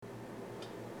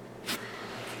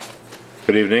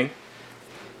Good evening.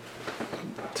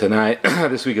 Tonight,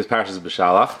 this week is Parshas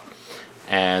B'Shalach,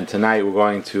 and tonight we're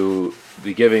going to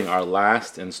be giving our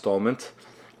last installment,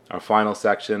 our final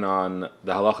section on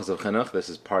the halachas of chinuch. This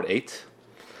is part 8,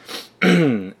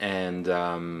 and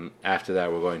after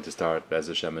that we're going to start, Be'ez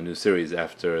Hashem, a new series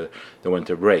after the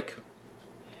winter break.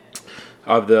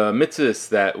 Of the mitzvahs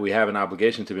that we have an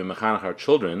obligation to be mechanech our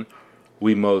children,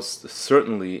 we most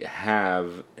certainly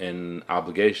have an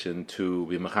obligation to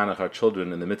be mechanech our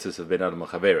children in the mitzvahs of Ben Adam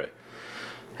L'Chavere.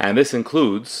 And this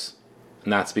includes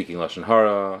not speaking Lashon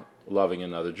Hara, loving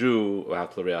another Jew,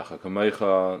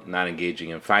 not engaging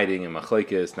in fighting and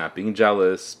machlekes, not being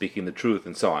jealous, speaking the truth,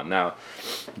 and so on. Now,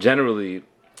 generally,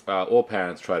 all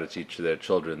parents try to teach their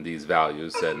children these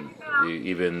values, and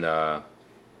even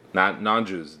not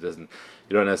non-Jews.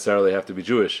 You don't necessarily have to be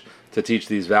Jewish to teach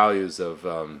these values of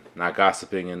not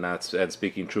gossiping and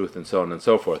speaking truth and so on and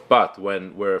so forth. But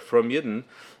when we're from Yidden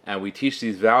and we teach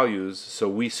these values, so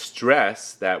we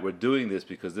stress that we're doing this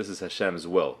because this is Hashem's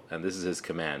will and this is His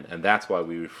command, and that's why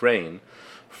we refrain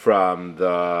from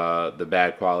the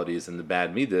bad qualities and the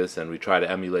bad midas, and we try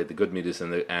to emulate the good midas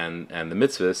and the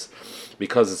mitzvahs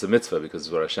because it's a mitzvah, because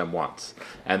it's what Hashem wants,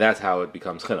 and that's how it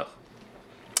becomes chinuch.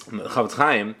 Chafetz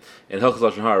Chaim in Hilchos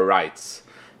Lashon Hara writes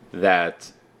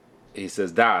that he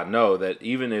says, know that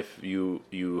even if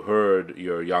you heard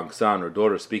your young son or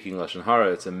daughter speaking Lashon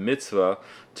Hara, it's a mitzvah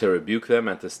to rebuke them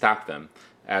and to stop them.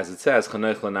 As it says,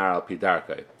 Chanech Lanar al Pi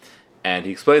Darkei. And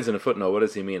he explains in a footnote, what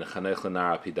does he mean, Chanech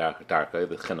Lanar al Pi Darkei,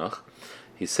 the chinuch?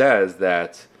 He says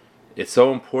that it's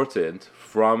so important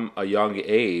from a young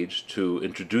age to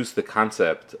introduce the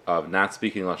concept of not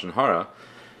speaking Lashon Hara,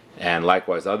 and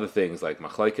likewise other things like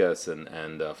machlekes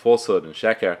and falsehood and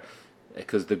sheker,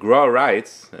 because the Gra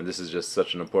writes, and this is just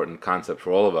such an important concept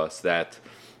for all of us, that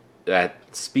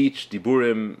speech,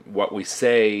 diburim, what we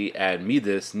say, and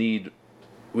midas the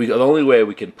only way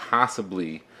we can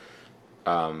possibly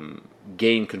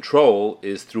gain control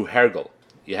is through hergel.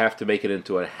 You have to make it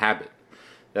into a habit.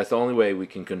 That's the only way we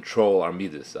can control our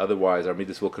midas. Otherwise, our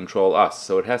midas will control us.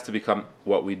 So it has to become,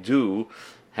 what we do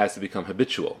has to become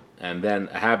habitual. And then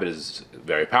a habit is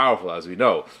very powerful, as we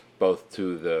know, both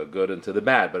to the good and to the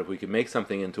bad. But if we can make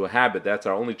something into a habit, that's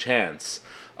our only chance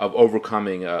of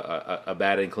overcoming a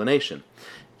bad inclination.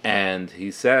 And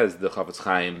he says, the Chafetz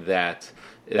Chaim, that's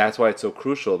why it's so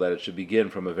crucial that it should begin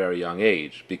from a very young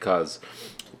age. Because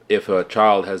if a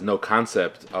child has no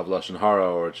concept of Lashon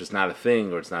Hara, or it's just not a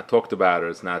thing, or it's not talked about, or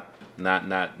it's not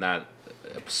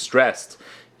stressed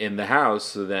in the house,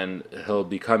 so then he'll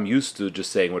become used to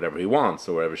just saying whatever he wants,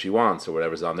 or whatever she wants, or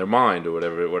whatever's on their mind, or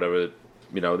whatever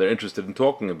they're interested in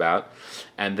talking about.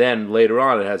 And then later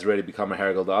on, it has already become a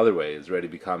hergel the other way. It's already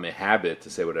become a habit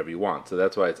to say whatever you want. So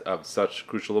that's why it's of such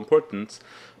crucial importance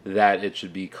that it's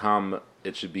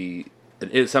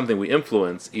something we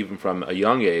influence even from a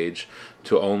young age,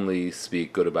 to only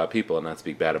speak good about people and not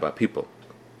speak bad about people.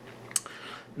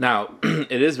 Now,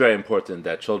 it is very important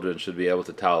that children should be able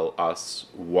to tell us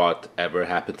whatever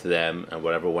happened to them and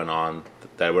whatever went on,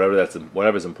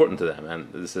 whatever is important to them.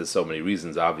 And this has so many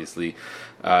reasons. Obviously,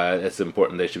 it's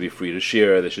important they should be free to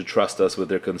share. They should trust us with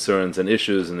their concerns and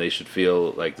issues, and they should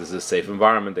feel like this is a safe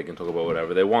environment. They can talk about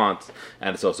whatever they want,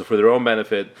 and it's also for their own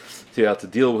benefit to be able to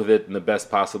deal with it in the best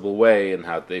possible way, and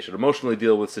how they should emotionally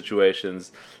deal with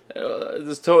situations.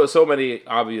 There's so many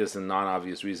obvious and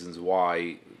non-obvious reasons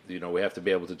why we have to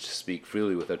be able to speak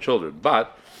freely with our children.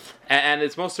 But, and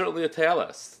it's most certainly a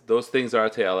TLS. Those things are a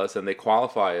TLS, and they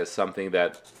qualify as something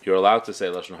that you're allowed to say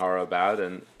Lashon Hara about,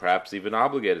 and perhaps even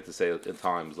obligated to say at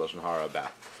times Lashon Hara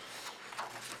about.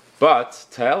 But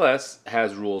TLS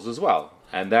has rules as well,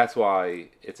 and that's why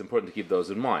it's important to keep those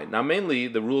in mind. Now, mainly,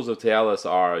 the rules of TLS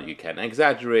are you can't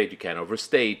exaggerate, you can't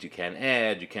overstate, you can't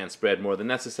add, you can't spread more than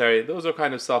necessary. Those are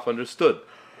kind of self-understood.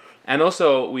 And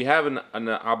also, we have an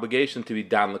obligation to be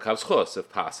dan l'kav zchus,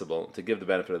 if possible, to give the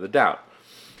benefit of the doubt.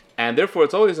 And therefore,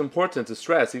 it's always important to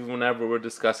stress, even whenever we're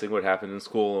discussing what happened in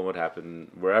school and what happened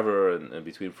wherever, and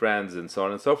between friends and so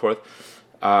on and so forth,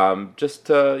 just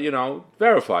to,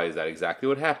 verify, is that exactly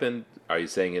what happened? Are you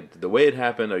saying it the way it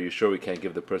happened? Are you sure we can't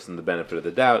give the person the benefit of the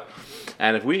doubt?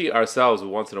 And if we ourselves,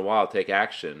 once in a while, take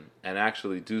action and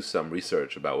actually do some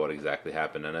research about what exactly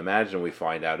happened, and imagine we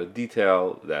find out a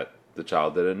detail that the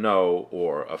child didn't know,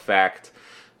 or a fact,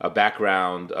 a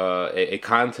background, a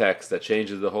context that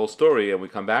changes the whole story, and we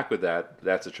come back with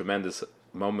that's a tremendous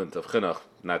moment of chinuch,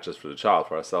 not just for the child,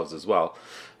 for ourselves as well,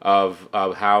 of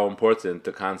how important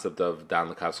the concept of dan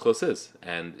l'kav zchus is.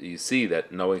 And you see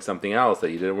that knowing something else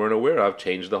that you weren't aware of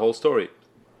changed the whole story.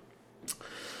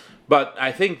 But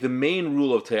I think the main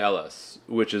rule of Te'elas,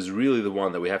 which is really the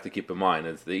one that we have to keep in mind,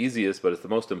 it's the easiest, but it's the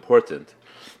most important,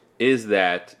 is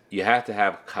that you have to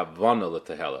have kavanah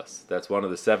l'te'elas. That's one of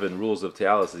the 7 rules of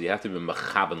Te'elas, is you have to be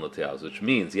mechavan l'te'elas, which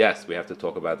means, yes, we have to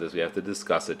talk about this, we have to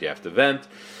discuss it, you have to vent,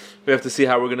 we have to see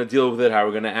how we're going to deal with it, how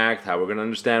we're going to act, how we're going to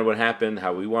understand what happened,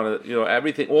 how we want to,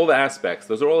 everything, all the aspects,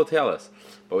 those are all Te'elas.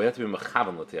 But we have to be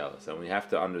mechavan l'te'elas, and we have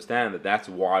to understand that that's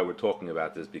why we're talking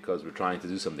about this, because we're trying to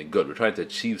do something good. We're trying to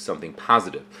achieve something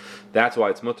positive. That's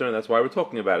why it's mutter, and that's why we're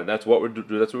talking about it. That's what we're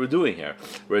doing here.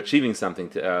 We're achieving something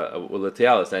with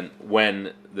l'te'elas. And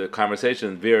when the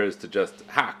conversation veers to just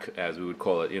hack, as we would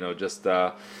call it, just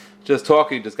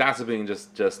talking, just gossiping,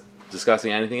 just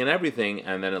discussing anything and everything,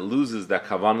 and then it loses that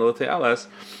kavanah l'te'elas.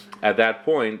 At that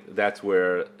point, that's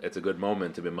where it's a good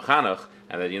moment to be mechanach,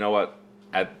 and that what.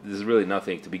 There's really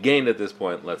nothing to be gained at this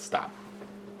point. Let's stop.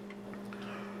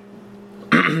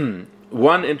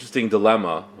 One interesting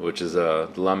dilemma, which is a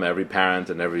dilemma every parent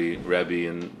and every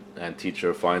rebbe and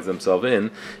teacher finds themselves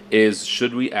in, is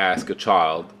should we ask a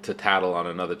child to tattle on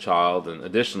another child? And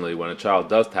additionally, when a child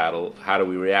does tattle, how do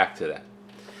we react to that?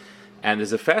 And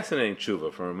there's a fascinating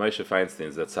tshuva from Moshe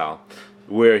Feinstein's Zatzal,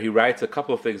 where he writes a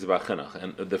couple of things about chinuch.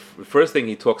 And the first thing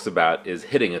he talks about is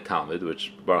hitting a talmid,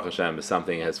 which Baruch Hashem is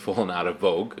something that has fallen out of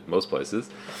vogue in most places,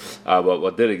 but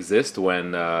what did exist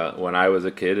when I was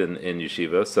a kid in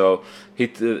yeshiva. So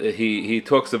he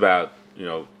talks about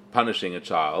punishing a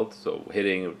child, so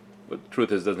hitting. But the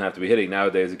truth is, it doesn't have to be hitting.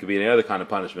 Nowadays, it could be any other kind of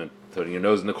punishment, putting your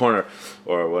nose in the corner,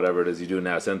 or whatever it is you do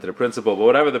now, send to the principal. But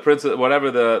whatever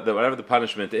the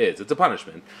punishment is, it's a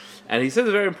punishment. And he says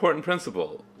a very important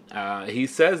principle. He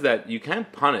says that you can't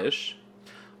punish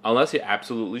unless you're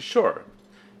absolutely sure.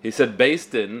 He said Beis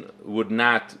Din would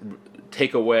not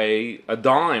take away a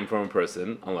dime from a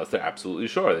person unless they're absolutely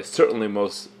sure. They certainly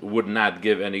most would not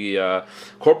give any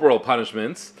corporal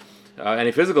punishments,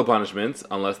 any physical punishments,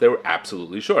 unless they were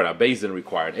absolutely sure. Now, Beis Din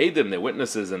required Eidim, their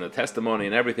witnesses, and the testimony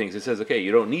and everything. So he says, okay,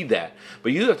 you don't need that,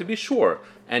 but you have to be sure.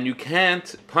 And you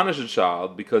can't punish a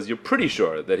child because you're pretty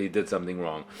sure that he did something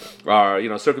wrong.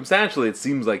 Or, circumstantially, it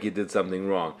seems like he did something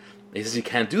wrong. He says you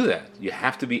can't do that. You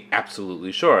have to be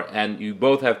absolutely sure. And you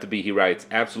both have to be, he writes,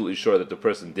 absolutely sure that the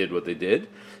person did what they did,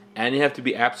 and you have to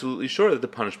be absolutely sure that the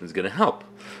punishment is going to help.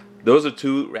 Those are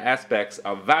 2 aspects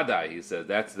of vadai, he says.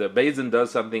 That's the Beis Din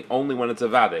does something only when it's a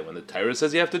vadai, when the Torah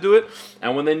says you have to do it,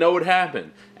 and when they know it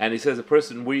happened. And he says a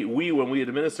person, we when we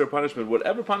administer punishment,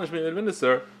 whatever punishment we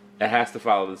administer, it has to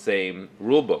follow the same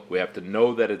rule book. We have to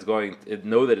know that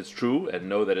know that it's true, and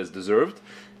know that it's deserved,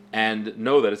 and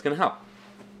know that it's going to help.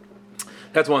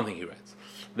 That's one thing he writes.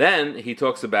 Then he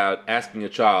talks about asking a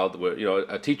child, where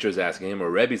a teacher's asking him, or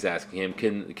a rebbe's asking him,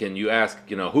 can you ask,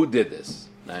 who did this?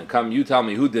 And come, you tell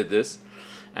me who did this.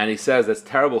 And he says, that's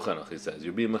terrible chinuch. He says,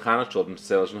 you're being mechanech children to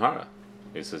say lashon hara.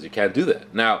 He says, you can't do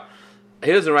that. Now,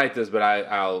 he doesn't write this, but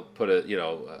I'll put a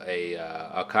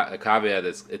caveat.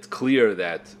 It's clear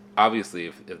that obviously,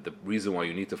 if the reason why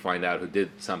you need to find out who did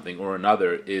something or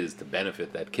another is to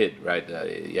benefit that kid, right?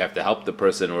 You have to help the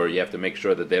person, or you have to make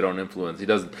sure that they don't influence.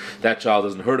 That child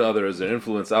doesn't hurt others or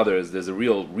influence others. There's a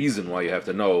real reason why you have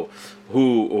to know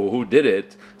who did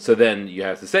it. So then you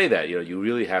have to say that, you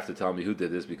really have to tell me who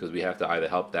did this, because we have to either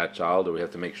help that child, or we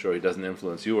have to make sure he doesn't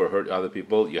influence you or hurt other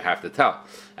people. You have to tell.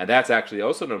 And that's actually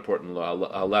also an important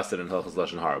lesson in Hilchos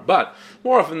Lashon Hara. But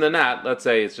more often than not, let's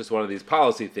say it's just one of these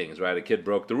policy things, right? A kid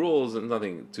broke the rules, and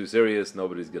nothing too serious.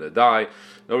 Nobody's going to die.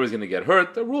 Nobody's going to get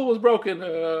hurt. The rule was broken.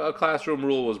 A classroom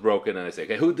rule was broken. And I say,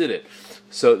 okay, who did it?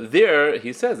 So there,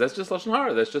 he says, that's just Lashon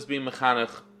Hara. That's just being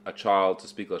mechanech a child to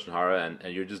speak Lashon Hara,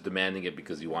 and you're just demanding it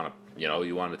because you want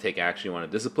to take action, you want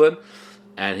to discipline.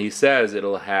 And he says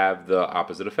it'll have the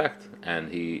opposite effect,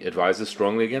 and he advises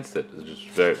strongly against it, which is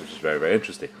very, very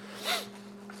interesting.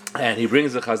 And he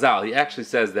brings the Chazal. He actually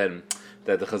says then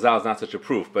that the Chazal is not such a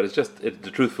proof, but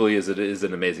truthfully it is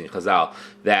an amazing Chazal,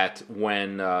 that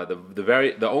when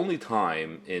the only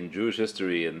time in Jewish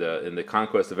history in the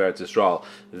conquest of Eretz Yisrael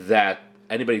that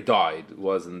anybody died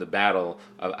was in the battle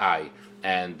of Ai.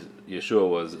 And Yeshua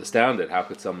was astounded, how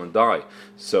could someone die?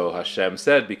 So Hashem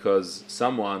said, because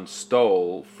someone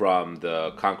stole from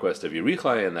the conquest of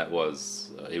Yericho, and that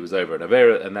was, he was over in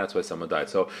Avera, and that's why someone died.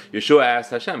 So Yeshua asked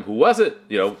Hashem, who was it?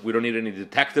 We don't need any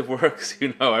detective works,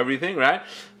 everything, right?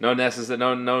 No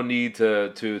need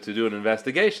to do an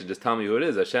investigation. Just tell me who it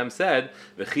is. Hashem said,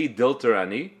 V'chi dilter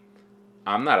ani,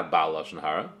 I'm not a Baal Lashon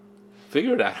Hara.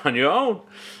 Figure it out on your own.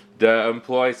 So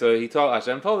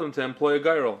Hashem told him to employ a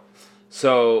Gairol.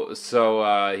 So he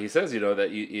says, that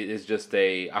it's just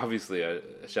obviously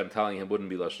Hashem telling him wouldn't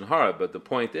be lashon hara, but the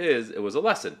point is, it was a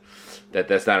lesson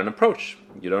that's not an approach.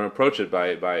 You don't approach it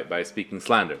by speaking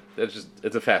slander.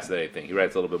 It's a fascinating thing. He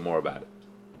writes a little bit more about it.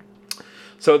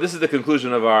 So this is the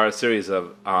conclusion of our series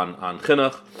on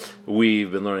chinuch.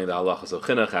 We've been learning the halachas of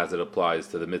chinuch as it applies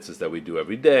to the mitzvahs that we do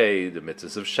every day, the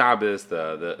mitzvahs of Shabbos,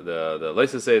 the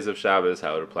leisases of Shabbos,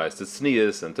 how it applies to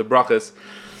tznius and to brachas.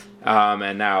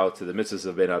 And now to the mitzvahs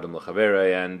of Bein Adam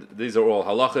L'Chavere, and these are all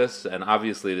halachas, and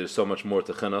obviously there's so much more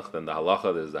to chinuch than the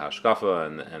halacha. There's the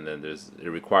hashkafa, and then it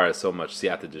requires so much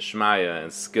siyata d'shmaya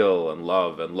and skill and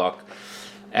love and luck,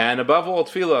 and above all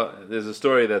tefillah. There's a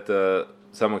story that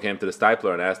someone came to the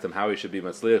Stipler and asked him how he should be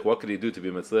matzliach. What could he do to be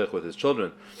matzliach with his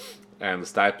children? And the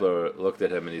Stipler looked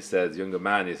at him and he said, "Younger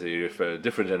man," he said, "you're for a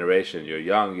different generation. You're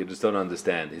young. You just don't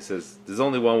understand." He says, "There's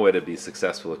only one way to be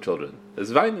successful with children.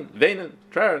 There's weinen,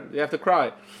 you have to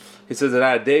cry." He says that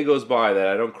not a day goes by that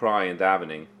I don't cry in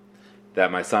davening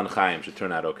that my son Chaim should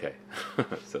turn out okay.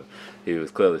 So he was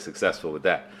clearly successful with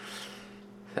that.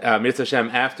 Mitzvah Hashem,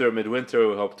 after midwinter,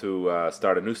 we hope to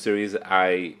start a new series.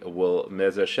 I will,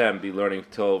 Mitzvah Hashem, be learning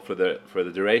for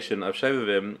the duration of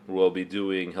Shevivim. We'll be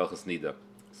doing Hilchos Nida.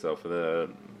 So for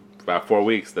about 4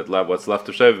 weeks, what's left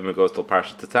of Shevivim, it goes till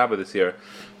Parshat Tetzaveh this year.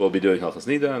 We'll be doing Hilchos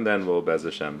Nida, and then we'll,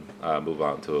 Mitzvah Hashem, move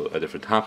on to a different topic.